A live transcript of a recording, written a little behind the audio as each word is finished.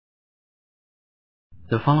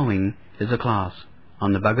The following is a class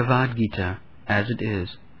on the Bhagavad Gita as it is,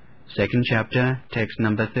 second chapter, text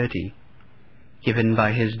number 30, given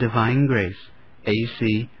by His Divine Grace,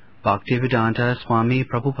 A.C. Bhaktivedanta Swami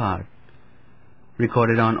Prabhupāda,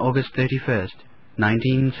 recorded on August 31st,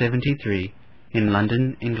 1973, in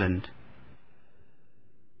London, England.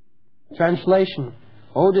 Translation.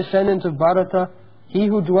 O descendant of Bharata, he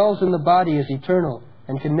who dwells in the body is eternal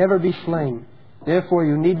and can never be slain. Therefore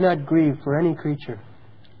you need not grieve for any creature.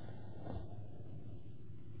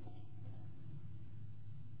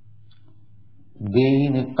 Dehi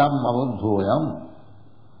nittam abuddhoyam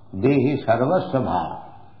dehi sarvasya bhava.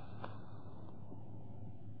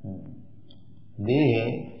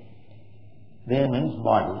 Dehi, there means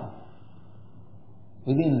body.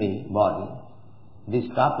 Within the body, this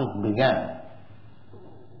topic began.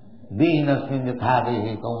 Dehi nasmin yatha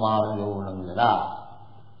dehi kaumāra yaunam yada.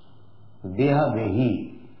 Deha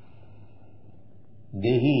dehi.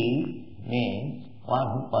 Dehi means one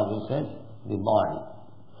who possesses the body.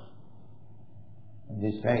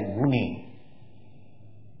 This right, guni,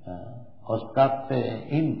 ostate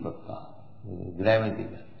in prakar,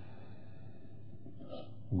 grammatical.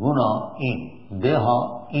 Guna in,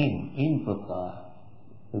 deha in prakar,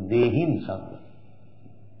 dehin sabda.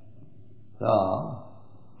 So,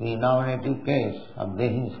 the nominative case of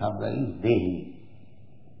dehin sabda is dehi.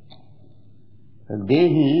 So,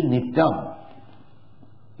 dehi nityam,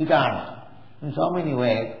 eternal. In so many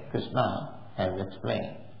ways, Krishna has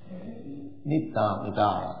explained. Nityam,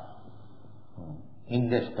 eternal,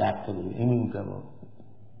 indestructible, immutable.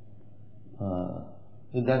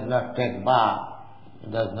 It does not take birth,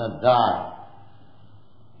 it does not die.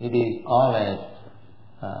 It is always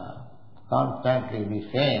constantly the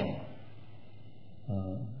same.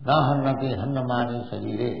 Na hannati hannamani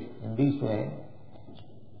sarire. In this way,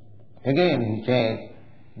 again he says,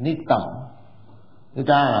 nityam,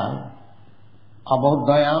 eternal,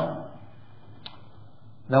 abodhayam.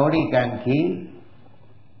 Nobody can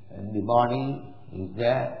kill, and the body is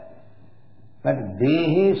there. But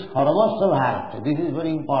dehi sarvasya bharata. This is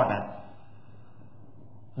very important.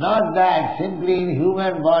 Not that simply in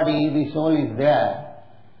human body the soul is there,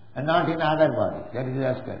 and not in other bodies. That is the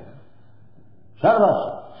aspect.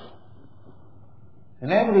 Sarvasya.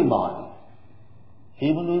 In every body.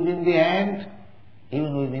 Even within the ant,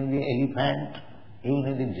 even within the elephant, even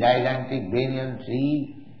in the gigantic banyan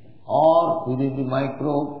tree, or within the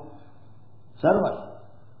microbe, sarvasya.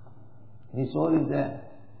 The soul is there.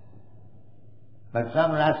 But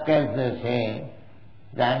some rascals they say,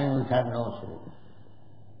 the animals have no soul.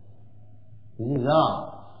 This is wrong.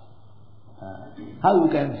 How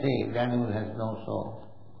you can say the animal has no soul?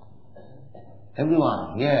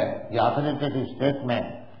 Everyone here, the authoritative statement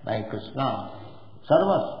by Krishna,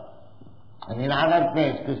 sarvasya. And in other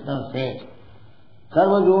place Krishna says,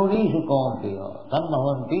 sarva yonishu kaunteya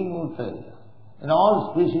sambhavanti murtaya. In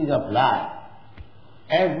all species of life,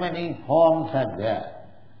 as many forms are there.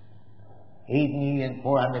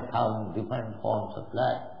 8,400,000 different forms of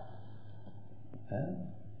life.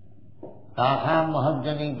 Tasam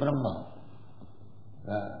mahajjani brahma.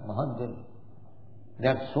 Mahajjani.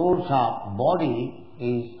 That source of body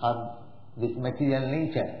is of this material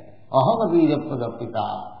nature. Aham abhijappada pita.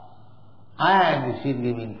 I am the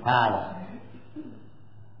seed-giving father.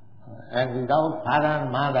 And without father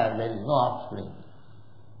and mother there is no offspring.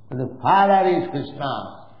 So the father is Krishna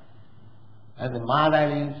and the mother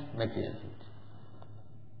is material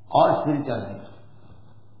or spiritual nature.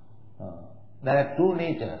 There are two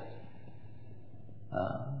natures.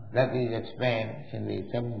 That is explained in the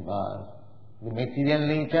 7th verse. The material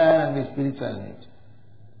nature and the spiritual nature.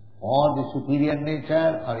 Or the superior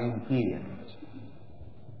nature or inferior nature.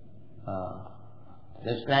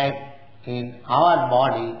 Just like in our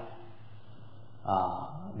body,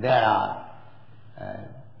 there are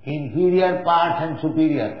inferior parts and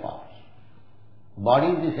superior parts. Body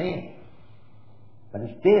is the same, but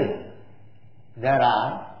still there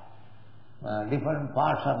are different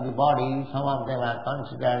parts of the body. Some of them are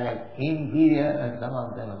considered as inferior and some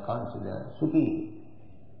of them are considered superior.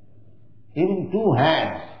 Even two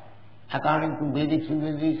hands, according to Vedic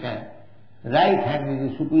civilization, right hand is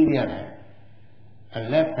the superior hand and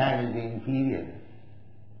left hand is the inferior.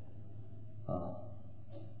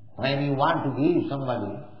 When you want to give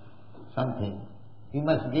somebody something, you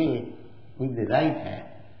must give it with the right hand.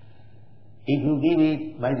 If you give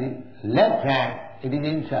it by the left hand, it is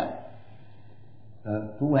insult.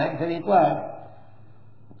 Two hands are equal.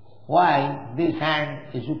 Why? This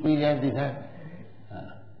hand is superior, this hand.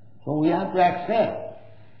 So we have to accept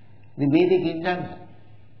the Vedic injunction.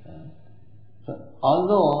 So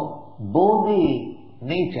although both the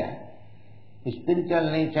nature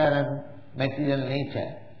spiritual nature and material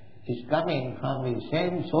nature is coming from the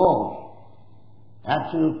same source.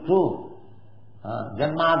 Absolute truth.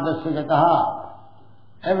 Janmadasya jataha.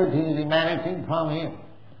 Everything is emanating from him.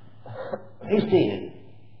 Still,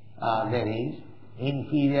 there is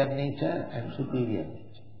inferior nature and superior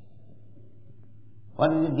nature.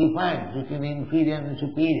 What is the difference between inferior and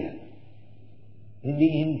superior? In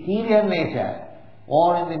the inferior nature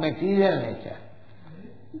or in the material nature,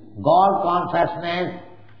 God consciousness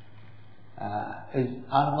is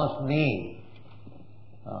almost nil.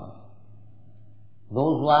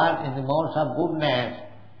 Those who are in the modes of goodness,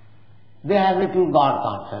 they have little God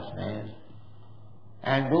consciousness.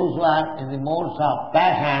 And those who are in the modes of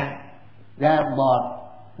passion, they have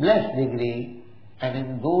got less degree. And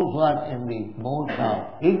in those who are in the modes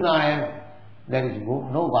of ignorance, there is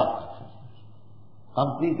no God consciousness.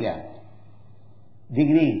 Completely absent.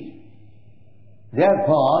 Degrees.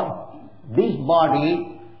 Therefore, this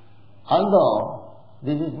body, although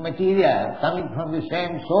this is material coming from the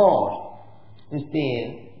same source, still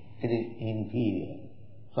it is inferior.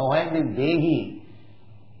 So when the Dehi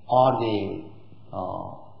or the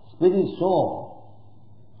spirit soul,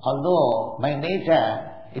 although by nature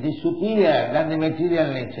it is superior than the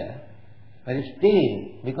material nature, but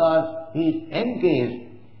still, because he is encased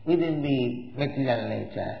within the material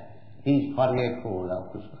nature, he is forgetful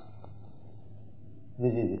of Krishna.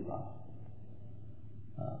 This is the cause.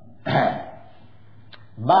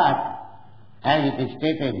 But, as it is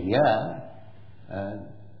stated here,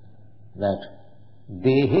 that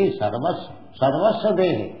Dehe Sarvasya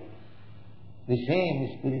Dehe, the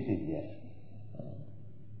same spirit is there.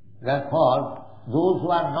 Therefore, those who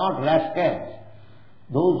are not rascals,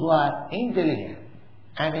 those who are intelligent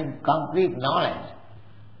and in complete knowledge,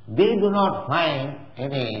 they do not find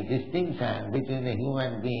any distinction between a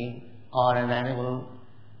human being or an animal.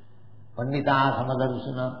 Pandita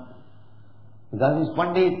Samadarshana. Because this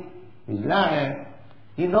Pandit is learned,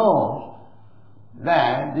 he knows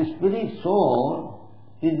that the spirit soul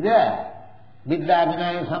is there. Vidya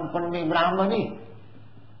Vinaya Sampanni Brahmani.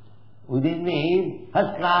 Within the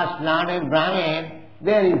first class learned Brahmin,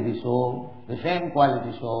 there is the soul, the same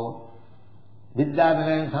quality soul. Vidya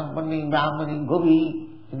Vinaya Sampanni Brahmani Gopi,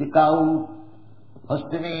 in the cow,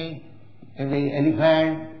 Hastini, in the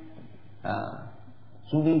elephant,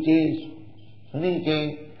 Suniche,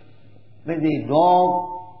 with the dog,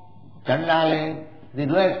 Chandale, the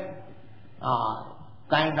lowest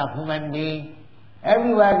kind of human being.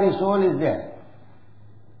 Everywhere the soul is there.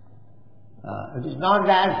 It is not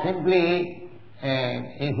that simply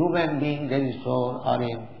a human being there is soul, or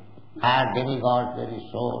in higher demigods there is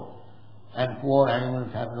soul, and poor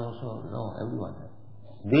animals have no soul. No, everyone has.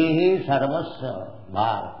 Dehi sarvasya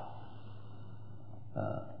bhava.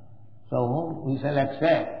 So whom we shall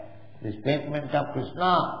accept? The statement of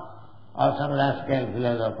Krishna or some rascal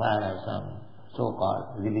philosopher or some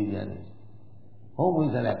so-called religionist? Whom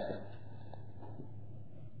we shall accept?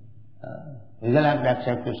 We shall have to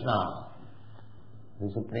accept Krishna,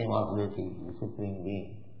 the Supreme Authority, the Supreme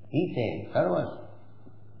Being. He says, sarvasya.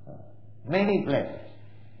 Many places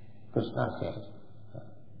Krishna says.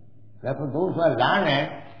 Therefore those who are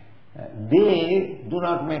learned, they do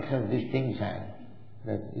not make such distinction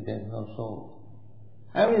that it has no soul.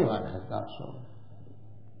 Everyone has got soul.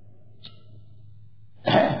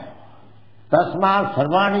 Tasmat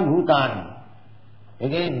sarvani bhutani.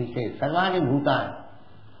 Again he says, sarvani bhutani.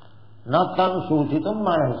 Nattam sutitam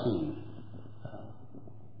marhasi.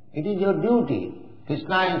 It is your duty.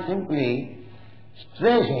 Krishna is simply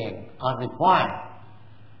stressing on the point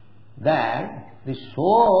that the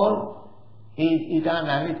soul is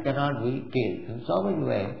eternal, it cannot be killed. In so many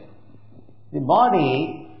ways, the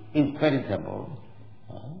body is perishable.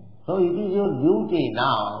 So it is your duty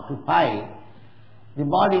now to fight. The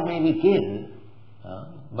body may be killed,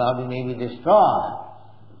 body may be destroyed,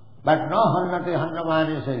 but no hannate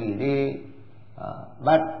hannamani sarire.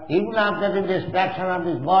 But even after the destruction of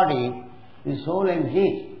this body, the soul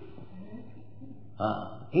exists.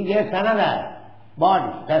 He gets another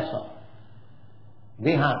body, that's all.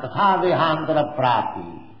 Tatha dehantara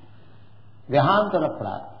prati. Dehantara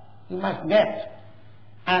prati. He must get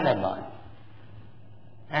another body.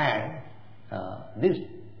 And this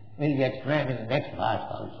will be explained in the next verse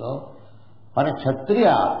also. For a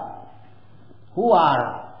Kshatriya who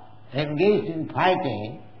are engaged in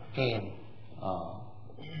fighting in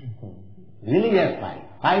religious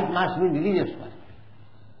fight must be religious fight.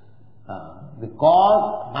 The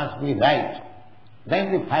cause must be right.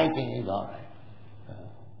 Then the fighting is all right.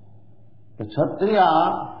 The Kshatriya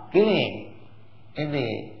killing in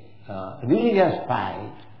the religious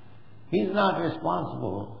fight He is not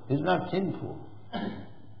responsible, he is not sinful.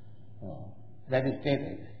 That is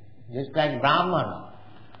stated. Just like Brahman,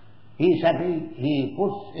 he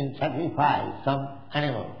puts in sacrifice some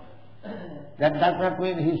animal. That does not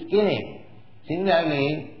mean he is killing.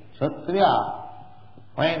 Similarly, Kshatriya,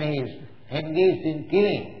 when he is engaged in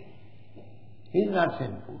killing, he is not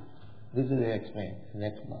sinful. This will be explained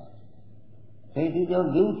next month. So it is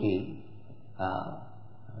your duty.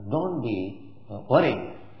 Don't be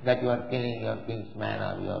worried that you are killing your kinsman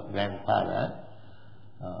or your grandfather.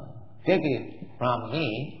 Take it from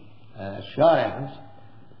me, assurance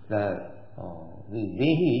that the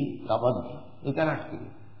BG.2.30, you cannot kill.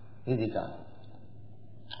 It is eternal.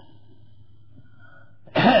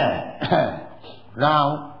 Now,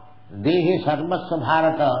 Dehi Sarvasya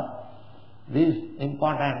Bharata, this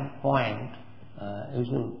important point, you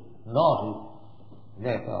should know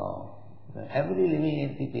that every living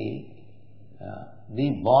entity,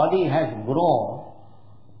 the body has grown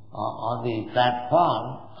on the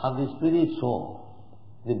platform of the spirit soul.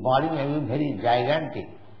 The body may be very gigantic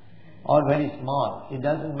or very small, it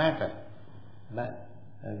doesn't matter. But,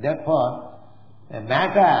 therefore,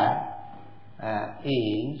 matter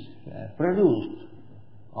is produced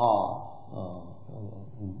or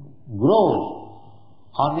grows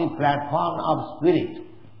on the platform of spirit.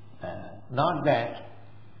 Not that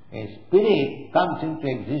a spirit comes into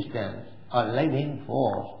existence or living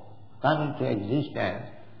force comes into existence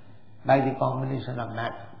by the combination of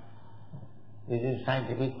matter. This is a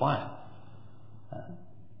scientific point.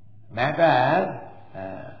 Matter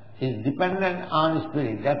is dependent on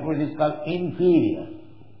spirit. That's what is called inferior.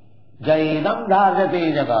 Jaidam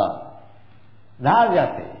dharjate jagat.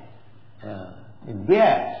 Dharjate. It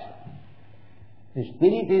bears. The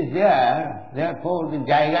spirit is there, therefore the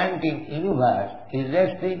gigantic universe is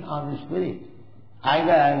resting on the spirit.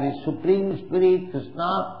 Either the Supreme Spirit,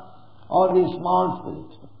 Krishna, or the small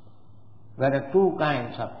spirit. There are two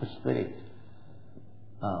kinds of spirit.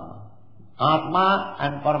 Atma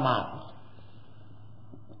and Paramatma.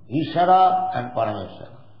 Ishvara and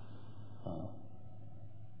Parameshvara.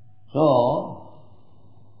 So,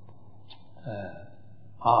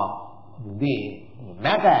 the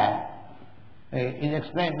matter is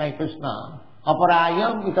explained by Krishna.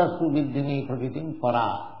 Aparayam itastu vidyani prakritim para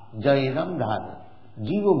jayedam dhāja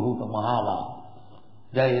jiva bhuta mahava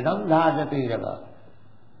jayedam dhājate jagat.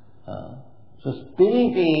 So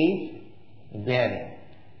spirit is bearing.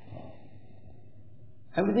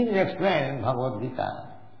 Everything is explained in Bhagavad Gita.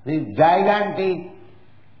 These gigantic,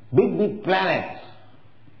 big planets,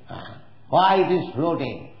 why it is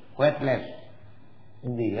floating, weightless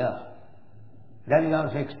in the earth. That is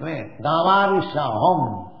also explained.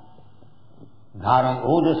 Dāvāvishaham dhāram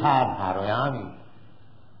ojasa dhārayāmi.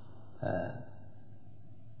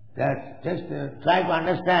 That's just try to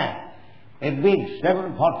understand. A big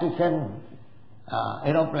 747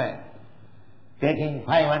 aeroplane taking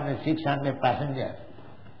 500, 600 passengers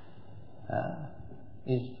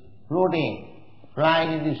is floating,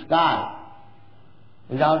 flying in the sky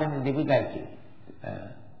without any difficulty.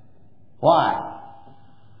 Why?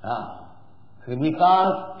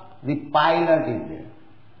 Because the pilot is there,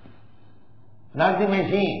 not the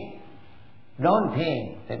machine. Don't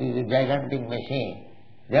think that is a gigantic machine,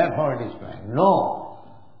 therefore it is flying. No,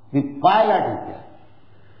 the pilot is there.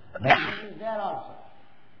 Machine is there also.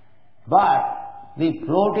 But the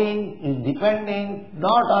floating is depending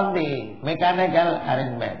not on the mechanical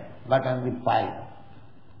arrangement, but on the pilot.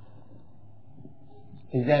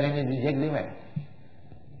 Is there any disagreement?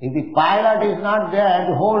 If the pilot is not there,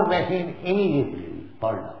 the whole machine immediately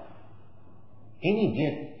falls down.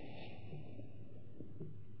 Immediately.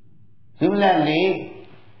 Similarly,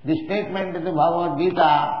 the statement in the Bhagavad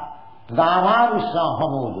Gita,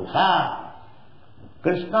 Dāvāvishaham,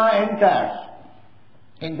 Krishna enters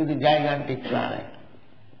into the gigantic planet.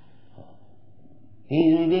 He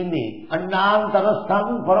is within the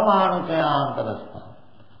Annāntarastham Paramanuchayantarastham.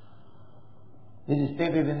 This is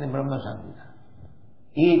stated in the Brahma Samhita.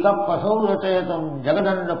 Ekam pasau rachayatam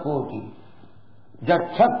jagadanda koti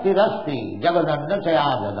jatshaktirasti jagadanda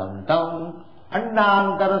chayajadantam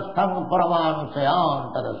annāntarastham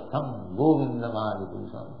paramanuchayantarastham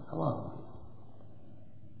govindamādipusam. Come on.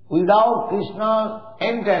 Without Krishna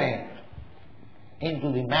entering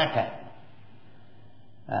into the matter,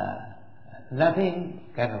 nothing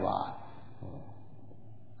can work.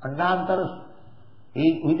 Annāntarastham,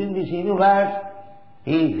 within this universe,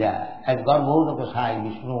 he is there as Garbhodakasai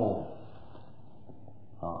Vishnu.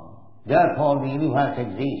 Therefore the universe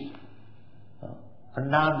exists.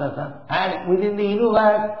 And within the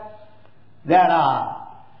universe there are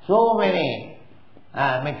so many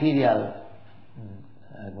material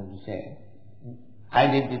I'm going to say,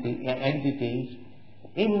 entities,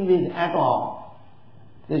 in this atom,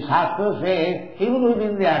 the Shastra says, even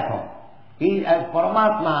within the atom, he as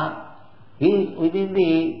Paramatma, he is within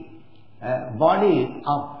the body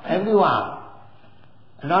of everyone,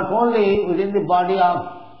 not only within the body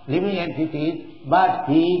of living entities, but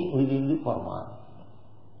he is within the Paramatma.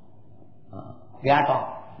 The atom.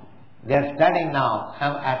 They are studying now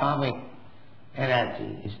some atomic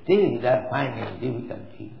energy. Still they are finding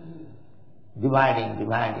difficulty. Dividing.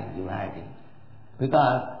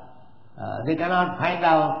 Because they cannot find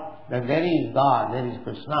out that there is God, there is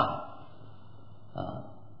Krishna.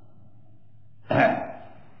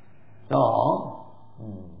 So,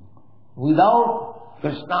 without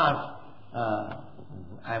Krishna's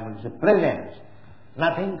presence,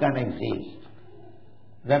 nothing can exist.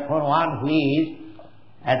 Therefore, one who is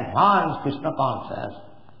advanced Krishna conscious,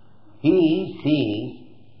 he sees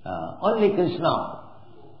only Krishna,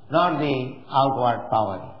 not the outward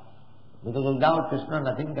power. Because without Krishna,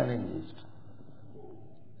 nothing can exist.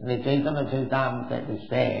 In the Chaitanya Charitamrita it is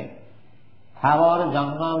said, Thavar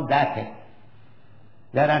Jangam Dakhe.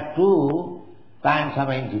 There are two kinds of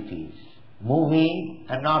entities, moving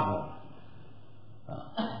and not moving.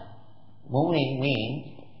 Moving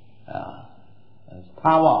means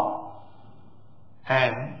power,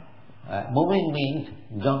 and moving means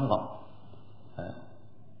jangam.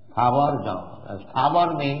 Power, jangam.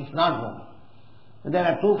 Power means not moving. So there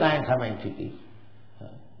are two kinds of entities.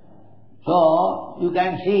 So you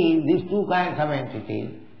can see these two kinds of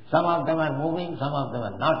entities. Some of them are moving, some of them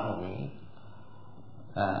are not moving.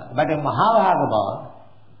 But in Mahabharata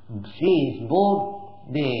sees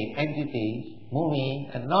both the entities moving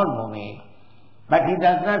and not moving, but he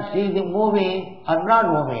does not see the moving or not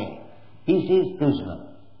moving. He sees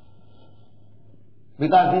Krishna.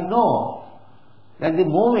 Because he knows that the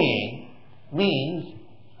moving means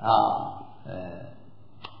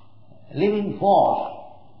living force.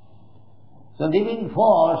 So living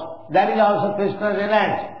force, that is also Krishna's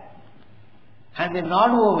energy. And the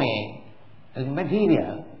not moving is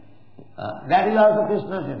material, that is also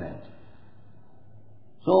Krishna's energy.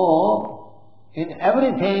 So, in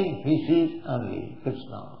everything he sees only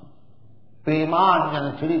Krishna.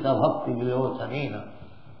 Premanjana chirita bhakti vilosanena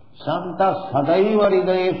santa sadaiva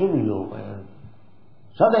hridayeshu vilopayan.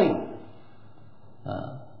 Sadaiva.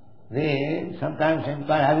 They sometimes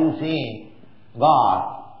inquire, have you seen God?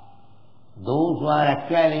 Those who are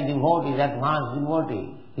actually devotees, advanced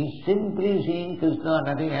devotees, he is simply seeing Krishna,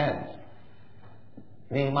 nothing else.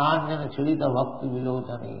 Premanjana chirita bhakti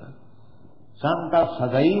vilosanena santa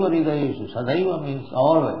sadaiva hridayeshu. Sadaiva means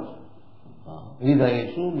always.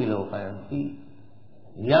 Hridayeshu vilopayanti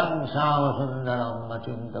yam samasundaram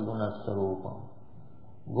machinta gunasarupam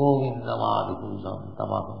govindamadipurusham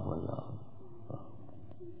tamaham vajam.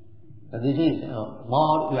 This is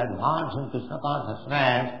more you advance in Krishna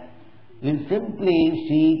consciousness, you simply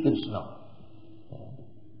see Krishna.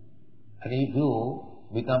 And if you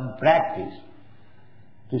become practice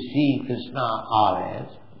to see Krishna always,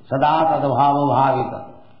 sada tadabhava bhavita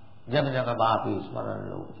jana jana bhapi smaran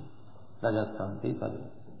loki rajastanti kali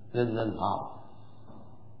bhava.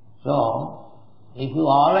 So, if you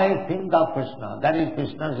always think of Krishna, that is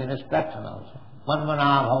Krishna's instruction also.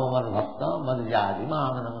 Manmana bhava mad bhakta madhyadi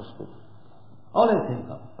maana namaskut. Always think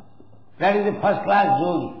of it. That is the first class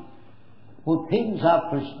yogi who thinks of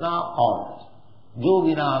Krishna always.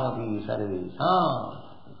 Yogi namapi sarvesam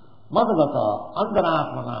madgata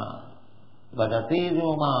antaratmana bhajate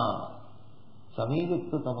joma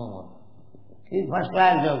samivittu tamam. He is first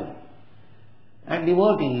class yogi. And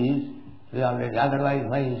devotees, they already, otherwise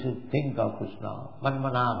why you should think of Krishna?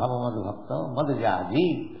 Manmana bhava mad bhakta madhyadi.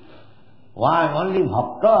 Why only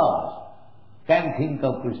bhaktas can think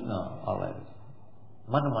of Krishna always?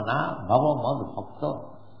 Manmana bhava mad bhakta.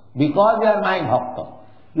 Because you are my bhakta,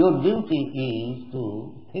 your duty is to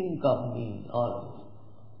think of me always.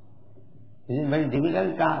 It is a very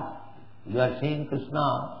difficult task. You are seeing Krishna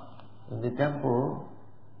in the temple.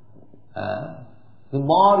 The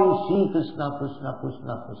more you see Krishna,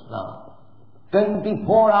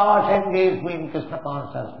 24 hours engagement in Krishna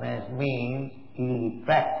consciousness means you will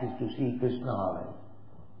practice to see Krishna always.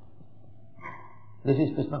 This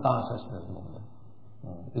is Krishna consciousness movement.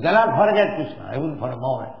 You cannot forget Krishna, even for a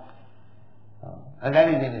moment. And that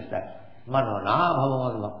is in instruction. Manvana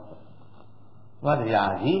bhava bhakta.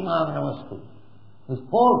 Madhyaji mam namastu. These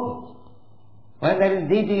four things. When there is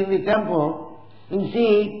deity in the temple, you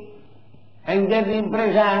see and get the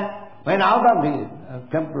impression, when out of the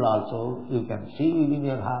temple also, you can see within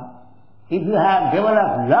your heart. If you have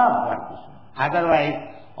developed love for Krishna, otherwise,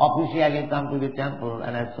 officially come to the temple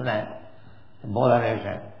and as soon as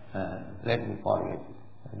botheration, let me forget it.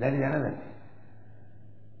 That is another thing.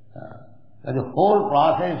 But the whole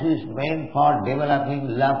process is meant for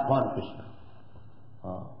developing love for Krishna.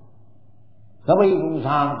 Sabai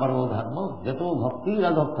pumsam parvo dharma jato bhakti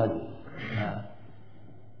radhakhadi.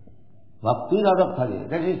 Bhakti radhakhadi.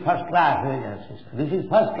 That is first class religion system. This is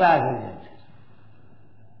first class religion system.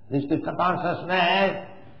 This Krishna consciousness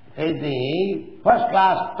is the first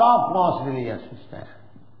class top-notch religious system.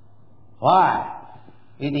 Why?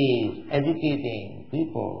 It is educating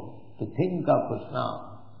people to think of Krishna,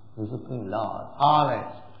 the Supreme Lord, always.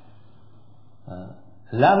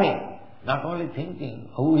 Loving, not only thinking.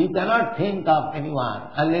 You cannot think of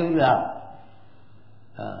anyone unless you love.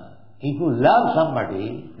 If you love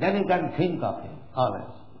somebody, then you can think of him,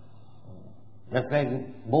 always. Just like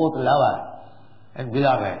both lover and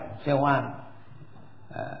beloved, say one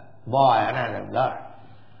boy, another girl.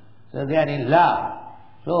 So they are in love.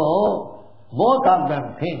 So both of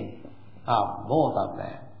them think of both of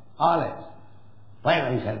them, always.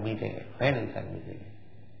 When we shall meet again, when we shall meet again.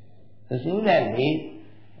 So similarly,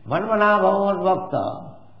 Manmana Bhagavan Bhakta,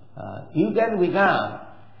 you can become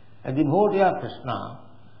a devotee of Krishna,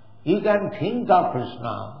 you can think of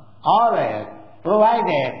Krishna, always,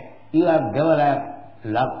 provided you have developed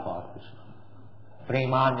love for Krishna.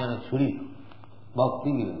 Premanjana Suritu,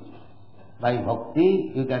 Bhakti Vilas. By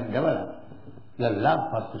Bhakti, you can develop your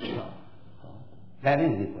love for Krishna. That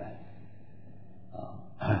is required.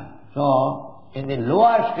 So, in the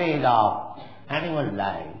lower stage of animal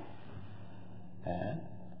life,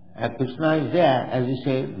 Krishna is there, as we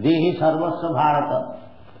say, Dehi Sarvasya Bharata.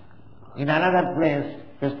 In another place,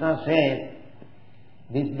 Krishna says,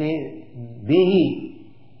 this Dehi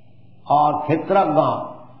or Kshetragna,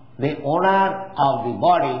 the owner of the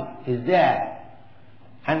body is there,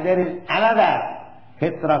 and there is another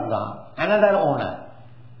Kshetragna, another owner.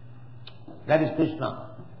 That is Krishna.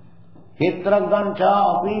 Kshetragna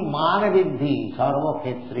cha api manavidhi sarva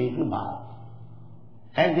kshetresu bhava.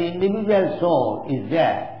 And the individual soul is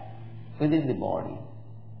there within the body.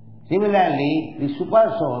 Similarly, the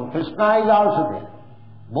super soul, Krishna is also there.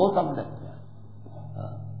 Both of them there.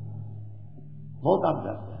 Both of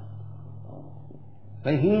them there.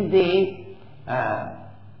 But he is the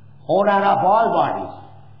owner of all bodies.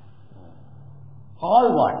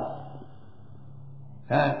 All bodies.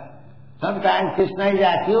 Sometimes Krishna is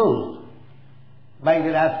accused by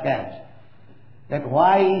the rascals that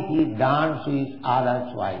why he danced with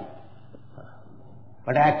others' wife.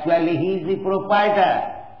 But actually he is the proprietor.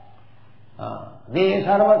 Dehi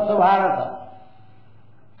Sarvasya Bharata.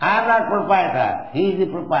 I am not proprietor, he is the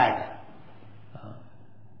proprietor.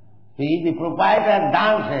 He is the proprietor,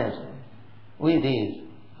 dances with his,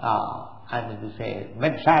 I mean to say,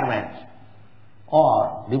 servants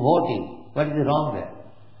or devotees. What is wrong there?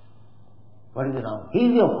 What is wrong? He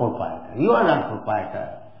is your proprietor. You are not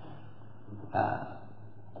proprietor.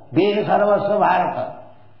 Dehi Sarvasya Bharata.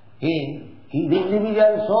 The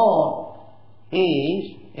individual soul is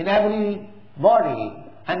in every body,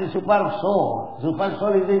 and the super soul is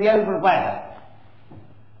the real proprietor.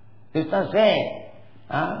 Krishna said,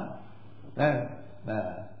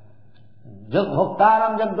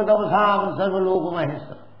 Bhoktaram Jagadavasam Sarvaloka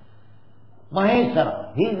Maheshwara. Maheshwara,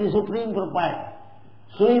 he is the supreme proprietor.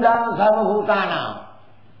 Suidam Sarvabhutanam,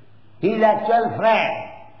 he is actual friend.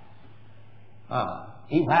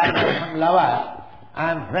 If I am some lover,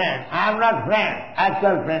 I am friend. I am not friend.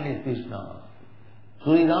 Actual friend is Krishna.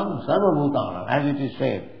 Suidam Sarvabhutanam, as it is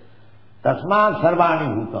said. Tasmat Sarvani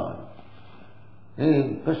Bhutani.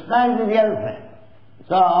 Krishna is the real friend.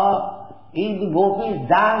 So, if the gopis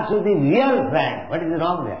dance with the real friend, what is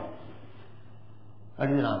wrong there? What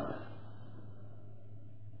is wrong there?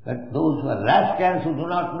 But those who are rascals who do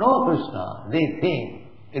not know Krishna, they think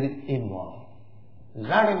it is immoral. It is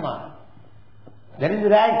not immoral. That is the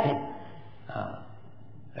right thing.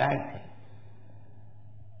 Right thing.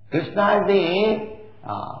 Krishna is the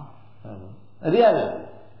real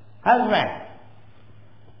husband.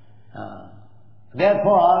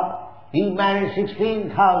 Therefore, he married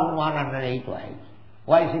 16,108 wives.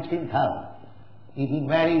 Why 16,000? If he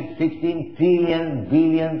married 16 trillion,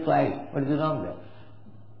 billion wives, what is wrong there?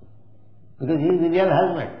 Because he is the real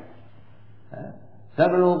husband.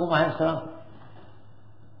 Sarvaloka Maheshwara.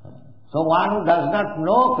 So one who does not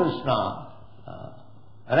know Krishna,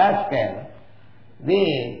 rascal,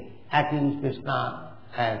 they accuse Krishna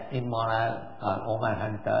as immoral or woman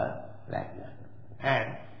hunter, like that.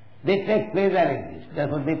 And they take pleasure in this.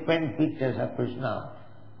 Therefore they paint pictures of Krishna,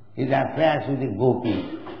 his affairs with the gopis.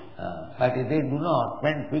 But they do not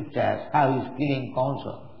paint pictures how he is killing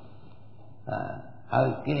Kamsa, how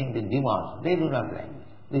he is killing the demons. They do not like this.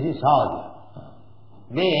 This is sahaja.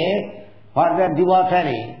 They, for their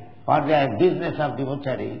debauchery, for their business of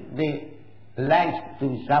debauchery, they like to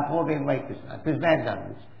be supported by Krishna. Krishna has done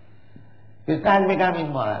this. Krishna has become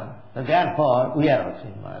immoral, so therefore we are also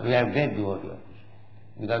immoral. We are great devotees of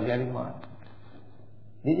Krishna, because we are immoral.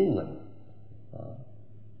 This is one.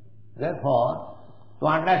 Therefore, to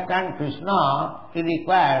understand Krishna, it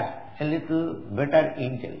requires a little better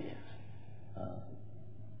intelligence.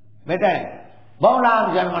 Better.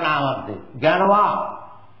 Bhavanam janmanam abdi. Jnanavan.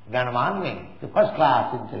 Jnanavan means the first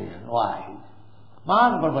class intelligence, wise.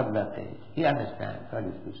 Man prabhaddate. He understands what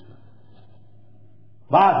is Krishna.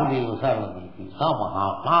 Vasudeva sarvamiti.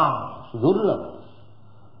 Samahatma. Sudurlabha.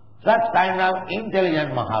 Such kind of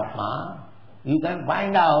intelligent Mahatma, you can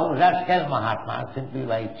find out rascal Mahatma simply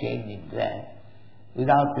by changing dress,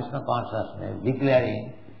 without Krishna consciousness,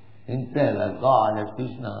 declaring himself as God, as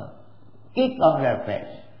Krishna, kick on their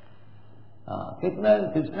face.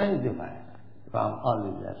 Krishna is different from all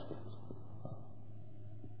these rascals.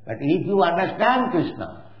 But if you understand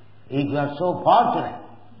Krishna, if you are so fortunate,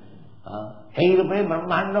 ei rupe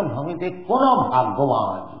brahmanda bhamite kono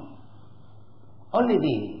bhagavaji. Only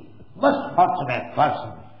the most fortunate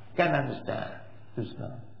person can understand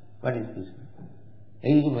Krishna. What is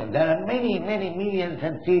Krishna? There are many millions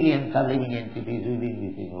and trillions of living entities within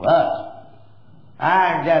this universe,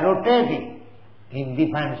 and they are rotating in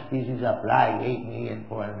different species of life, 8 million,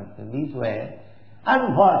 400 in this way.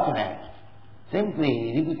 Unfortunate,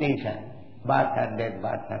 simply repetition, birth and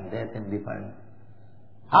death in different.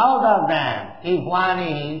 Out of them, if one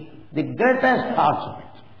is the greatest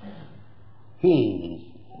fortunate, he is,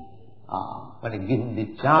 when he gives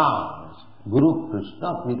the chance, Guru Krishna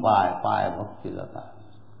Kripaya Paya Bhakti Lata.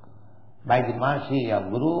 By the mercy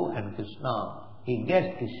of Guru and Krishna, he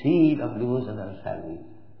gets the seed of devotional service.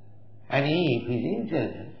 And if he is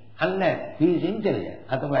intelligent, unless he is intelligent,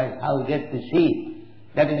 otherwise how he gets the seed,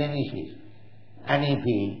 that is initiation. And if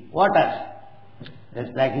he waters,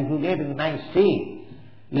 just like if you get a nice seed,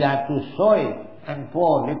 you have to sow it and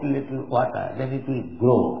pour little water, then it will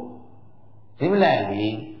grow.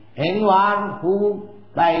 Similarly, anyone who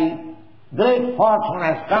by great fortune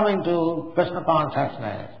has come into Krishna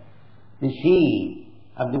consciousness, the seed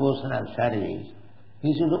of devotional service,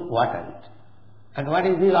 he should water it. And what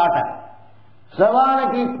is the water?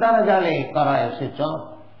 Savana Kirtana Jale Karaya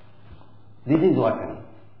Sicha. This is watering.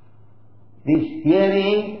 This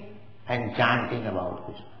hearing and chanting about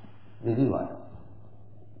Krishna. This is water.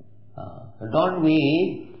 Don't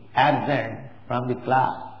be absent from the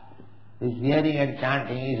class. This hearing and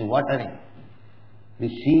chanting is watering the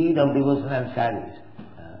seed of devotional service.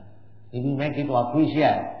 If you make it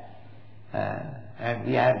official and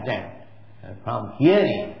be absent from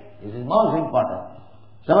hearing, this is most important.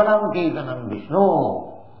 Savanam Kirtanam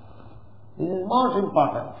Vishnu. This is the most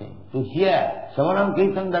important thing, to hear. Savanam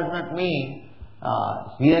Kirtan does not mean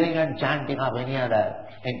hearing and chanting of any other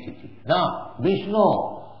entity. No,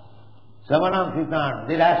 Vishnu. Savanam Kirtan,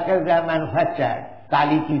 the rascals they have manufactured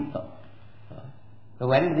Kali Kirtan. So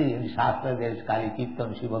where is in the Shastra there is Kali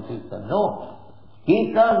Kirtan, Shiva Kirtan? No.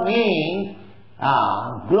 Kirtan means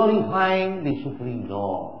glorifying the Supreme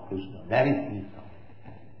Lord, Krishna. That is Kirtan.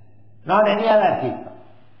 Not any other Kirtan.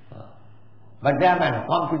 But they are in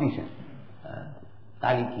competition.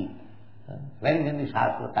 Kali Kirtan. Where is in the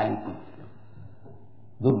Shastra Kali Kirtan?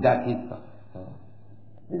 Durga Kirtan.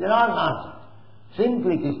 These are all nonsense.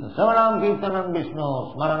 Simply Krishna. Savanam Kirtanam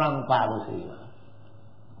Vishnu, Smaranam Parvasiva.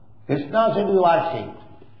 Krishna should be worshipped.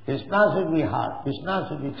 Krishna should be heard. Krishna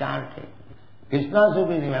should be chanted. Krishna should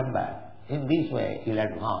be remembered. In this way, he will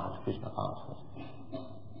advance Krishna consciousness.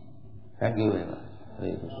 Thank you very much.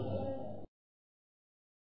 Hare Krishna.